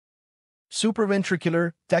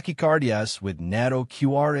Supraventricular Tachycardias with narrow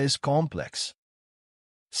QRS complex.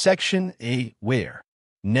 Section A. Where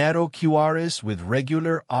narrow QRS with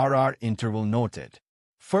regular RR interval noted.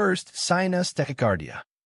 First, sinus tachycardia.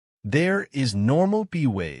 There is normal P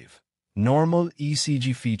wave, normal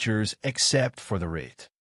ECG features except for the rate.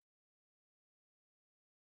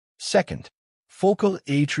 Second, focal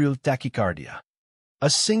atrial tachycardia. A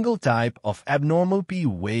single type of abnormal P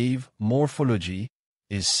wave morphology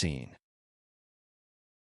is seen.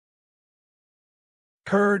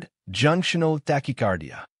 Third, junctional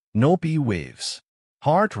tachycardia. No P waves.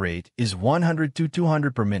 Heart rate is 100 to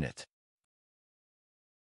 200 per minute.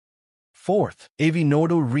 Fourth, AV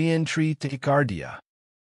nodal reentry tachycardia.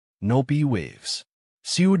 No P waves.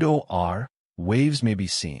 Pseudo-R waves may be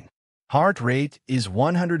seen. Heart rate is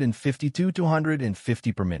 150 to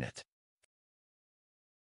 250 per minute.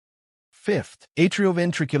 Fifth,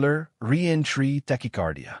 atrioventricular reentry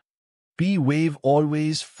tachycardia. P wave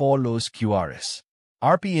always follows QRS.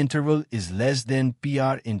 RP interval is less than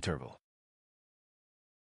PR interval.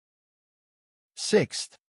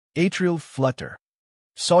 Sixth, atrial flutter.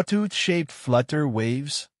 Sawtooth-shaped flutter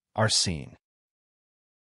waves are seen.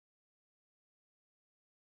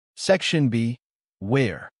 Section B.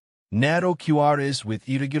 Where narrow QRS with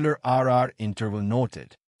irregular RR interval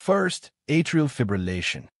noted. First, atrial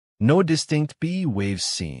fibrillation. No distinct P waves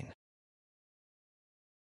seen.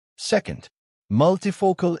 Second,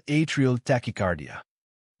 multifocal atrial tachycardia.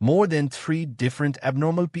 More than 3 different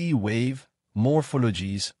abnormal P wave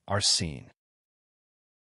morphologies are seen.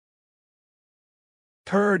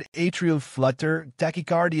 Third, atrial flutter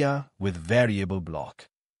tachycardia with variable block.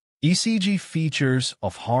 ECG features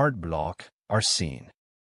of heart block are seen.